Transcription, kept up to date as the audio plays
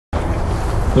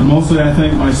But mostly I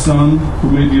thank my son, who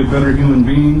made me a better human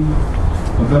being,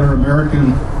 a better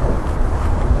American,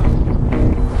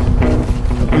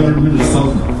 a better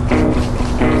Minnesotan.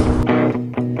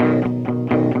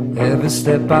 Every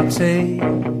step I take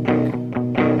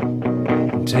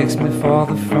takes me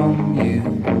farther from you.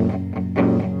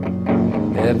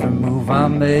 Every move I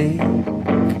make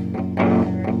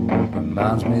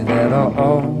reminds me that I'll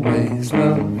always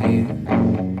love you.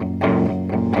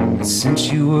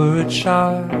 Since you were a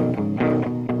child,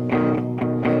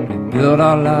 we built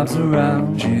our lives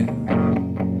around you.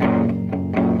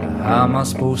 Now how am I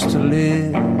supposed to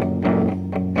live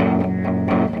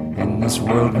in this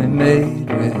world we made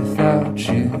without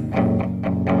you?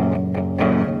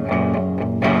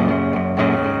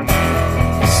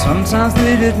 Sometimes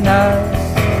late at night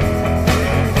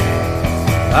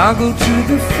I'll go to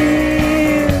the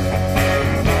field.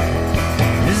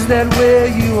 Is that where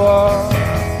you are?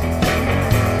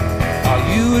 Are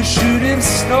you a shooting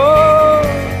star?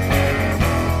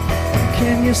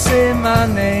 Can you say my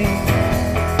name?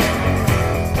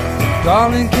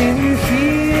 Darling, can you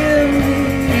hear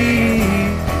me?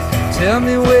 Tell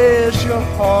me where's your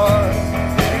heart?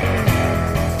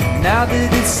 Now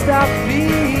that it stopped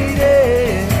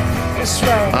beating, it's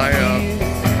right here.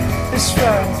 It's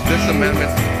right here. This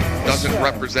amendment doesn't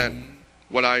represent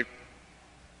what I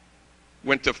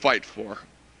went to fight for.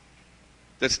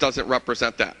 This doesn't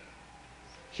represent that.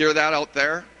 Hear that out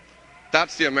there?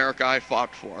 That's the America I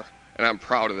fought for, and I'm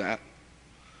proud of that.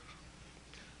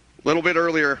 A little bit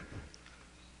earlier,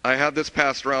 I had this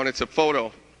passed around. It's a photo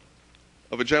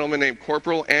of a gentleman named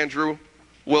Corporal Andrew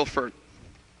Wilfahrt.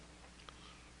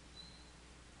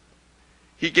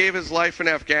 He gave his life in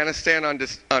Afghanistan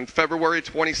on February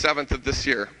 27th of this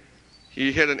year.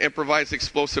 He hit an improvised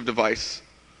explosive device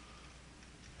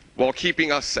while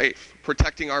keeping us safe,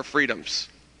 protecting our freedoms,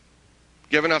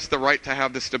 giving us the right to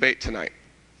have this debate tonight.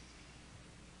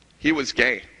 He was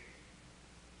gay.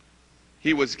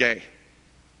 He was gay.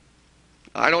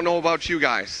 I don't know about you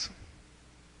guys,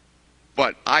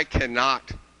 but I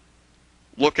cannot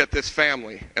look at this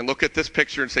family and look at this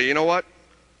picture and say, you know what,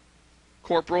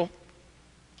 Corporal,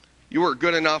 you were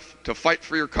good enough to fight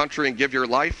for your country and give your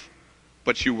life,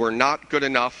 but you were not good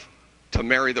enough to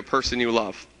marry the person you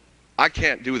love. I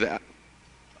can't do that.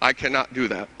 I cannot do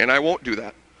that, and I won't do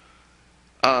that.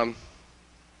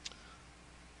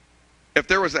 If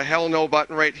there was a hell no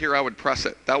button right here, I would press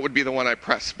it. That would be the one I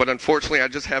press. But unfortunately, I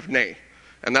just have nay,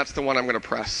 and that's the one I'm going to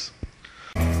press.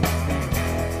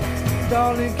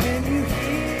 Darling, can you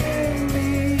hear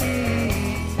me?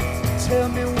 Tell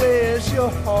me where's your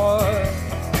heart?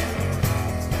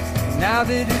 Now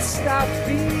that it stopped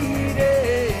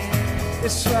beating,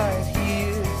 it's right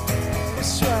here.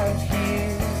 It's right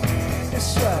here.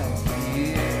 It's right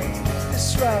here.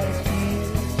 It's right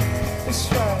here. It's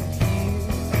right here.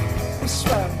 It's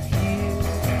right here.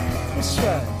 It's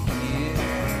right here.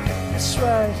 It's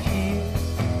right here.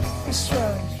 It's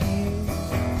right here.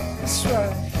 It's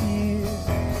right here.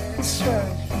 It's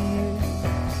right here.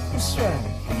 It's right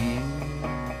here.